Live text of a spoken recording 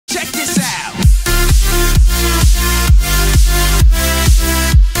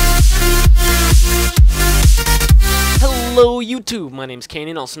YouTube? My name's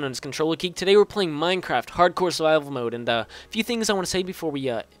Kanyon, also known as Controller Geek. Today we're playing Minecraft Hardcore Survival Mode, and a few things I want to say before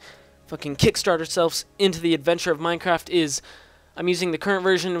we fucking kickstart ourselves into the adventure of Minecraft is I'm using the current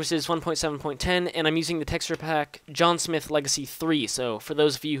version, which is 1.7.10, and I'm using the texture pack John Smith Legacy 3. So for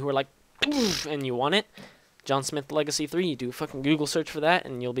those of you who are like, and you want it, John Smith Legacy 3, you do a fucking Google search for that,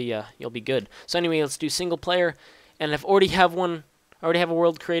 and you'll be good. So anyway, let's do single player, and I already have a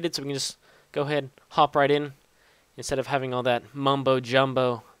world created, so we can just go ahead, hop right in. Instead of having all that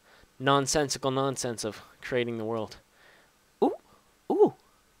mumbo-jumbo, nonsensical nonsense of creating the world. Ooh.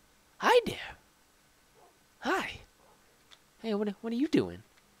 Hi there. Hi. Hey, what are you doing?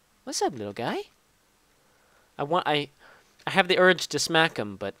 What's up, little guy? I have the urge to smack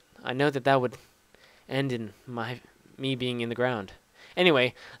him, but I know that would end in me being in the ground.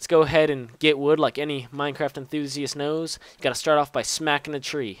 Anyway, let's go ahead and get wood like any Minecraft enthusiast knows. You gotta start off by smacking a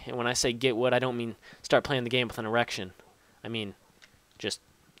tree. And when I say get wood, I don't mean start playing the game with an erection. I mean, just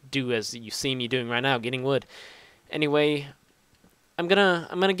do as you see me doing right now, getting wood. Anyway, I'm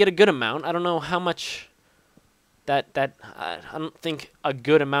gonna get a good amount. I don't know how much I don't think a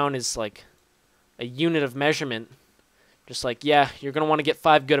good amount is like a unit of measurement. Just like, yeah, you're gonna want to get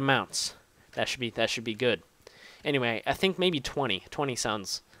 5 good amounts. That should be good. Anyway, I think maybe 20. 20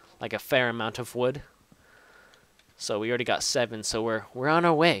 sounds like a fair amount of wood. So we already got 7, so we're on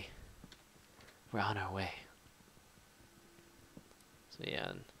our way. We're on our way. So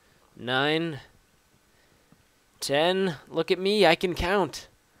yeah, 9, 10. Look at me, I can count.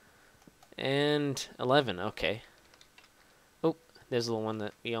 And 11. Okay. Oh, there's the one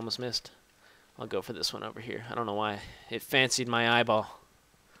that we almost missed. I'll go for this one over here. I don't know why it fancied my eyeball.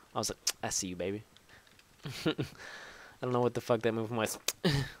 I was like, I see you, baby. I don't know what the fuck that movement was.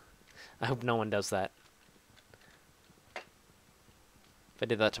 I hope no one does that. If I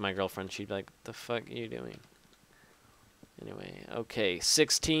did that to my girlfriend, she'd be like, the fuck are you doing? Anyway, okay,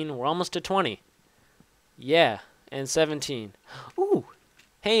 16. We're almost to 20. Yeah, and 17. Ooh,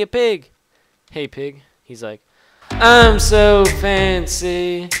 hey, a pig. Hey, pig. He's like, I'm so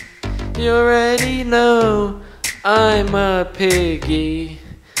fancy. You already know I'm a piggy.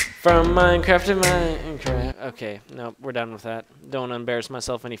 From Minecraft to Minecraft. Okay, no, we're done with that. Don't embarrass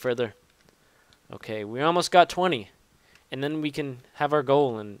myself any further. Okay, we almost got 20. And then we can have our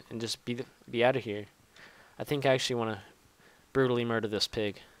goal and just be out of here. I think I actually want to brutally murder this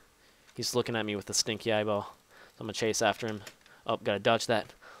pig. He's looking at me with a stinky eyeball. So I'm going to chase after him. Oh, gotta dodge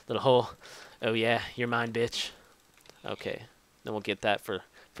that little hole. Oh yeah, you're mine, bitch. Okay, then we'll get that for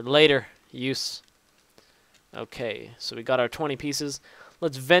later use. Okay, so we got our 20 pieces.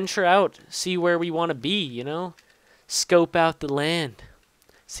 Let's venture out, see where we want to be, you know? Scope out the land.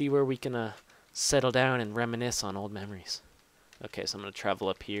 See where we can settle down and reminisce on old memories. Okay, so I'm going to travel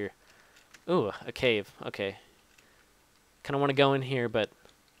up here. Ooh, a cave. Okay. Kind of want to go in here, but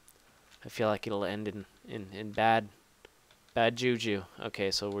I feel like it'll end in bad juju. Okay,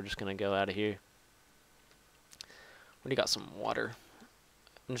 so we're just going to go out of here. Already got some water.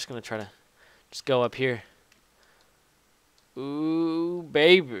 I'm just going to try to just go up here. Ooh,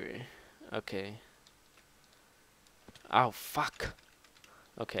 baby. Okay. Oh, fuck.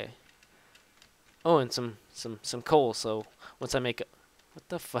 Okay. Oh, and some coal, so once I make it... What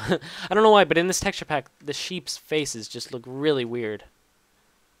the fuck? I don't know why, but in this texture pack, the sheep's faces just look really weird.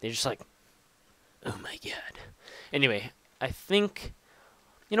 They're just like... Oh my god. Anyway, I think...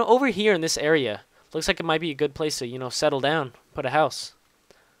 You know, over here in this area, looks like it might be a good place to, you know, settle down. Put a house.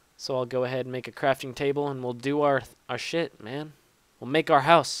 So I'll go ahead and make a crafting table, and we'll do our shit, man. We'll make our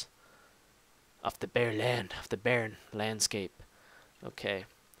house off the bare land, off the barren landscape. Okay.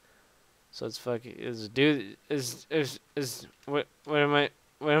 So it's fucking what am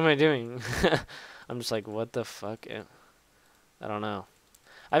I doing? I'm just like, what the fuck? I don't know.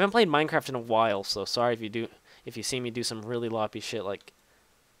 I haven't played Minecraft in a while, so sorry if you see me do some really loppy shit like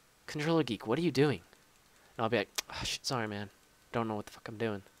Controller Geek, what are you doing? And I'll be like, oh, shit, sorry, man. Don't know what the fuck I'm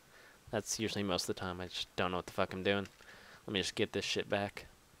doing. That's usually most of the time. I just don't know what the fuck I'm doing. Let me just get this shit back.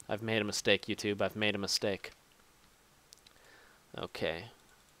 I've made a mistake, YouTube. I've made a mistake. Okay.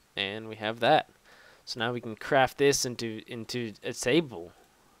 And we have that. So now we can craft this into a table.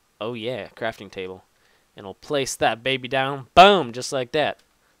 Oh yeah, crafting table. And we'll place that baby down. Boom! Just like that.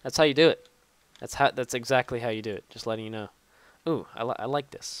 That's how you do it. That's exactly how you do it. Just letting you know. Ooh, I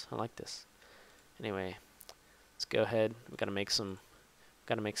like this. I like this. Anyway, let's go ahead. We gotta make some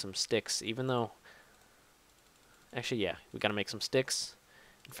sticks, even though... Actually, yeah, we gotta make some sticks.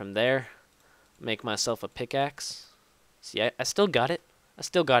 And from there, make myself a pickaxe. See, I still got it. I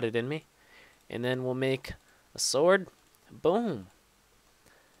still got it in me. And then we'll make a sword. Boom.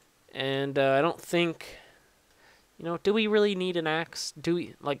 And I don't think... You know, do we really need an axe? Do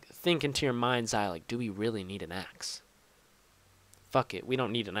we, like, think into your mind's eye, like, do we really need an axe? Fuck it, we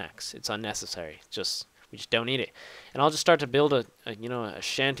don't need an axe. It's unnecessary. We just don't need it. And I'll just start to build a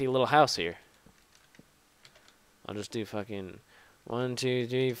shanty little house here. I'll just do fucking 1, 2,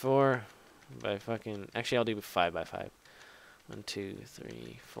 3, 4 by fucking... Actually, I'll do 5 by 5. 1, 2,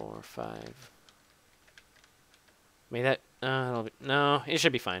 3, 4, 5. May that... no, it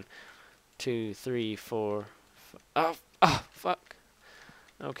should be fine. 2, 3, 4... Oh, fuck.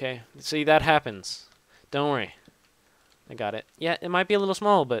 Okay, see, that happens. Don't worry. I got it. Yeah, it might be a little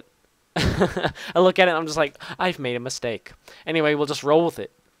small, but... I look at it and I'm just like, I've made a mistake. Anyway, we'll just roll with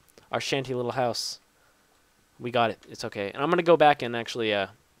it. Our shanty little house. We got it. It's okay. And I'm going to go back and actually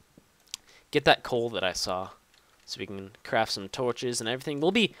get that coal that I saw. So we can craft some torches and everything.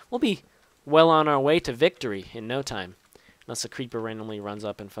 We'll be well on our way to victory in no time. Unless a creeper randomly runs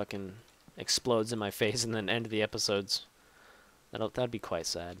up and fucking explodes in my face and then end the episodes. That'd be quite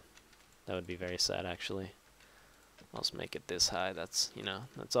sad. That would be very sad, actually. I'll just make it this high. That's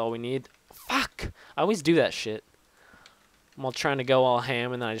all we need. Fuck! I always do that shit. I'm all trying to go all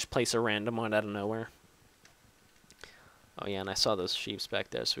ham, and then I just place a random one out of nowhere. Oh, yeah, and I saw those sheeps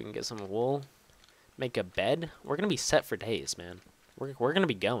back there, so we can get some wool. Make a bed. We're going to be set for days, man. We're going to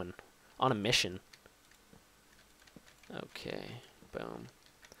be going on a mission. Okay, boom.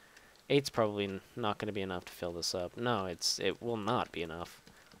 8's probably not going to be enough to fill this up. No, it will not be enough.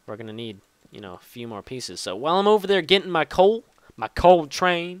 We're going to need... a few more pieces. So while I'm over there getting my coal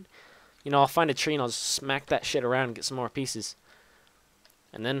train, I'll find a tree and I'll just smack that shit around and get some more pieces.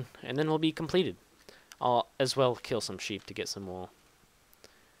 And then we'll be completed. I'll as well kill some sheep to get some wool.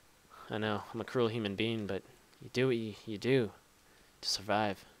 I know, I'm a cruel human being, but you do what you do to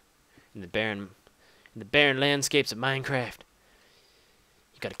survive in the barren landscapes of Minecraft.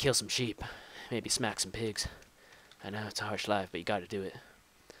 You gotta kill some sheep, maybe smack some pigs. I know it's a harsh life, but you gotta do it.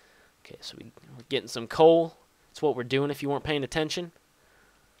 Okay, so we're getting some coal. That's what we're doing if you weren't paying attention.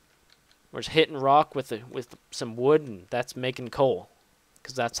 We're just hitting rock with some wood, and that's making coal.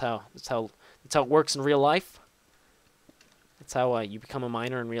 Because that's how it works in real life. That's how you become a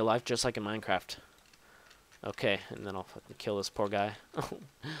miner in real life, just like in Minecraft. Okay, and then I'll fucking kill this poor guy. I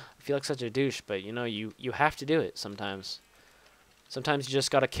feel like such a douche, but you have to do it sometimes. Sometimes you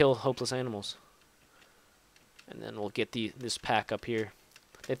just gotta kill hopeless animals. And then we'll get this pack up here.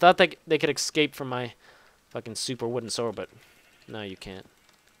 They thought they could escape from my fucking super wooden sword, but no, you can't.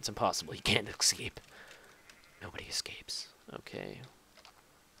 It's impossible. You can't escape. Nobody escapes. Okay.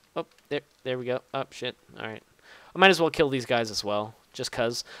 Oh, there we go. Oh, shit. Alright. I might as well kill these guys as well, just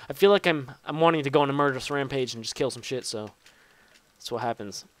cause. I feel like I'm wanting to go on a murderous rampage and just kill some shit, so that's what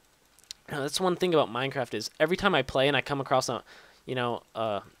happens. That's one thing about Minecraft is every time I play and I come across a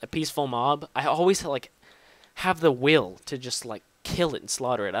peaceful mob, I always have the will to just kill it and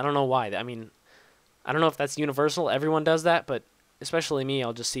slaughter it. I don't know why. I mean, I don't know if that's universal. Everyone does that, but especially me,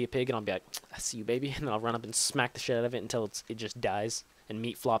 I'll just see a pig and I'll be like, I see you, baby. And then I'll run up and smack the shit out of it until it just dies and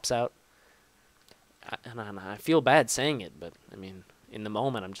meat flops out. And I feel bad saying it, but, I mean, in the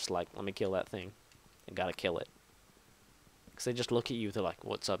moment, I'm just like, let me kill that thing. I gotta kill it. Because they just look at you, they're like,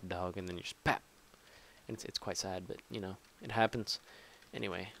 what's up, dog? And then you just, pap. And it's quite sad, but, it happens.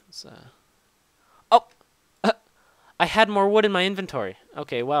 Anyway, it's, oh! I had more wood in my inventory.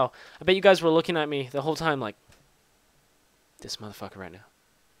 Okay, wow. I bet you guys were looking at me the whole time like, this motherfucker right now.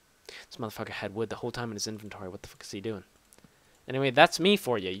 This motherfucker had wood the whole time in his inventory. What the fuck is he doing? Anyway, that's me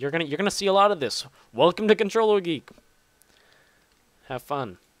for you. You're gonna see a lot of this. Welcome to Controller Geek. Have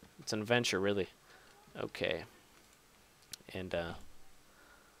fun. It's an adventure, really. Okay. And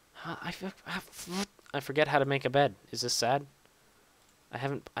I forget how to make a bed. Is this sad? I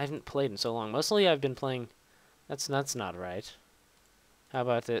haven't played in so long. Mostly I've been playing. That's not right. How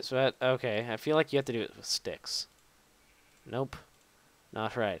about this? Okay, I feel like you have to do it with sticks. Nope.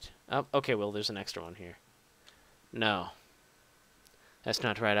 Not right. Oh, okay, well, there's an extra one here. No. That's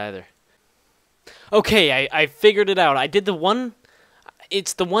not right either. Okay, I figured it out. I did the one...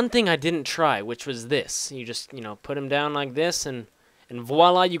 It's the one thing I didn't try, which was this. You just, put him down like this, and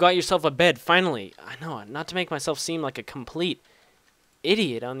voila, you got yourself a bed. Finally. I know, not to make myself seem like a complete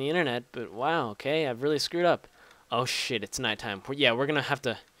idiot on the internet, but wow, okay, I've really screwed up. Oh shit, it's nighttime. Yeah, we're gonna have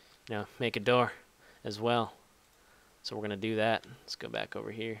to, make a door as well. So we're gonna do that. Let's go back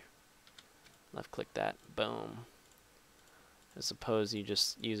over here. Left click that. Boom. I suppose you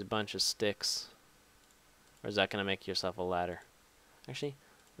just use a bunch of sticks. Or is that gonna make yourself a ladder? Actually,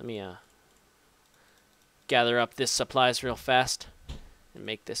 let me gather up this supplies real fast and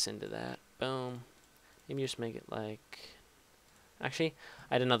make this into that. Boom. Maybe just make it like... Actually,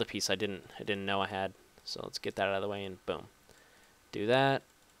 I had another piece I didn't know I had. So let's get that out of the way and boom. Do that.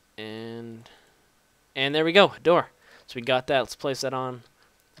 And there we go, a door. So we got that. Let's place that on.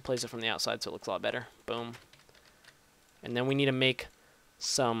 Place it from the outside so it looks a lot better. Boom. And then we need to make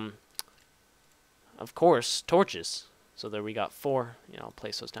some, of course, torches. So there we got 4. You know, I'll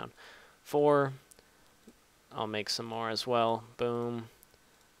place those down. 4. I'll make some more as well. Boom.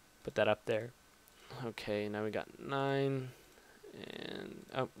 Put that up there. Okay, now we got 9. And,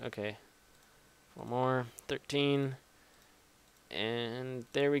 oh, okay. 4 more. 13. And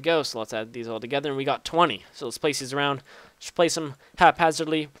there we go. So let's add these all together. And we got 20. So let's place these around. Just place them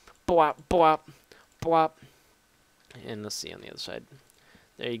haphazardly. Boop, boop, boop. And let's see on the other side.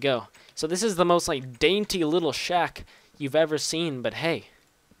 There you go. So this is the most like dainty little shack you've ever seen. But hey,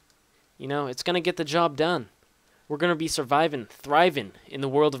 you know, it's going to get the job done. We're going to be surviving, thriving in the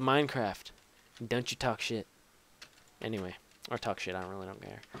world of Minecraft. Don't you talk shit. Anyway, or talk shit. I don't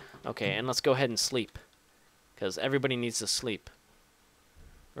care. Okay, and let's go ahead and sleep. Because everybody needs to sleep.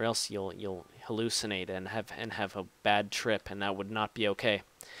 Or else you'll hallucinate and have a bad trip, and that would not be okay.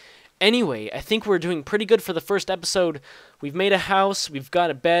 Anyway, I think we're doing pretty good for the first episode. We've made a house, we've got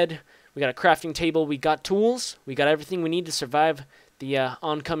a bed, we got a crafting table, we got tools, we got everything we need to survive the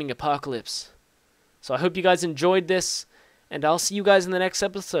oncoming apocalypse. So I hope you guys enjoyed this, and I'll see you guys in the next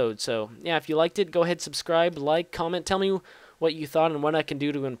episode. So yeah, if you liked it, go ahead, subscribe, like, comment, tell me what you thought and what I can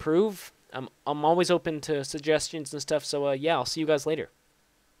do to improve. I'm always open to suggestions and stuff. So yeah, I'll see you guys later.